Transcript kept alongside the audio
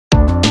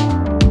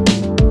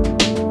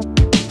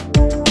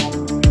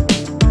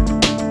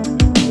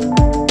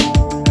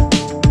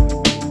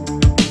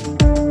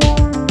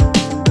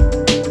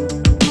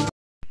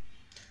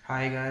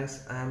Hi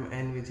guys, I'm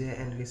Vijay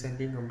and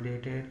recently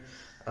completed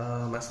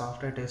my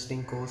software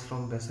testing course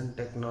from Besant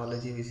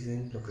technology, which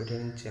is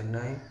located in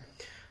Chennai.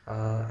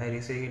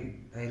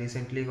 I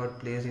recently got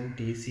placed in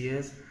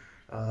TCS,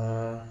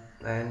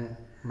 and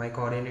my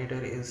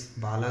coordinator is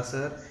Bala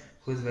sir,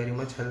 who is very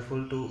much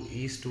helpful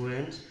to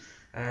students,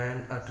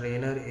 and a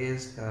trainer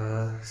is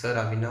Sir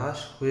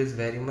Avinash, who is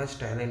very much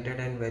talented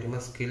and very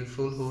much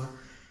skillful, who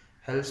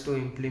helps to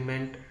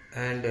implement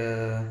and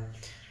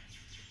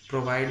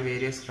provide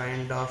various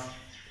kind of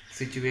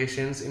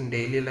situations in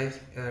daily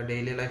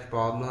life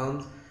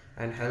problems,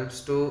 and helps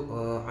to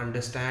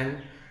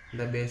understand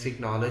the basic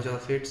knowledge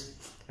of it.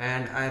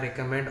 And I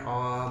recommend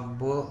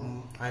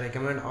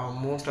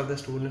most of the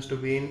students to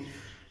be in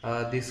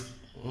this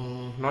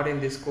not in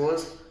this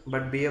course,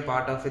 but be a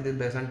part of it, the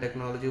Besant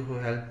technology, who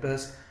helped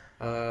us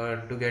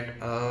to get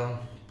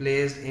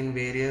placed in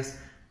various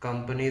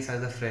companies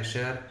as a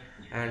fresher,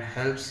 and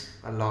helps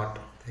a lot.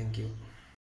 Thank you.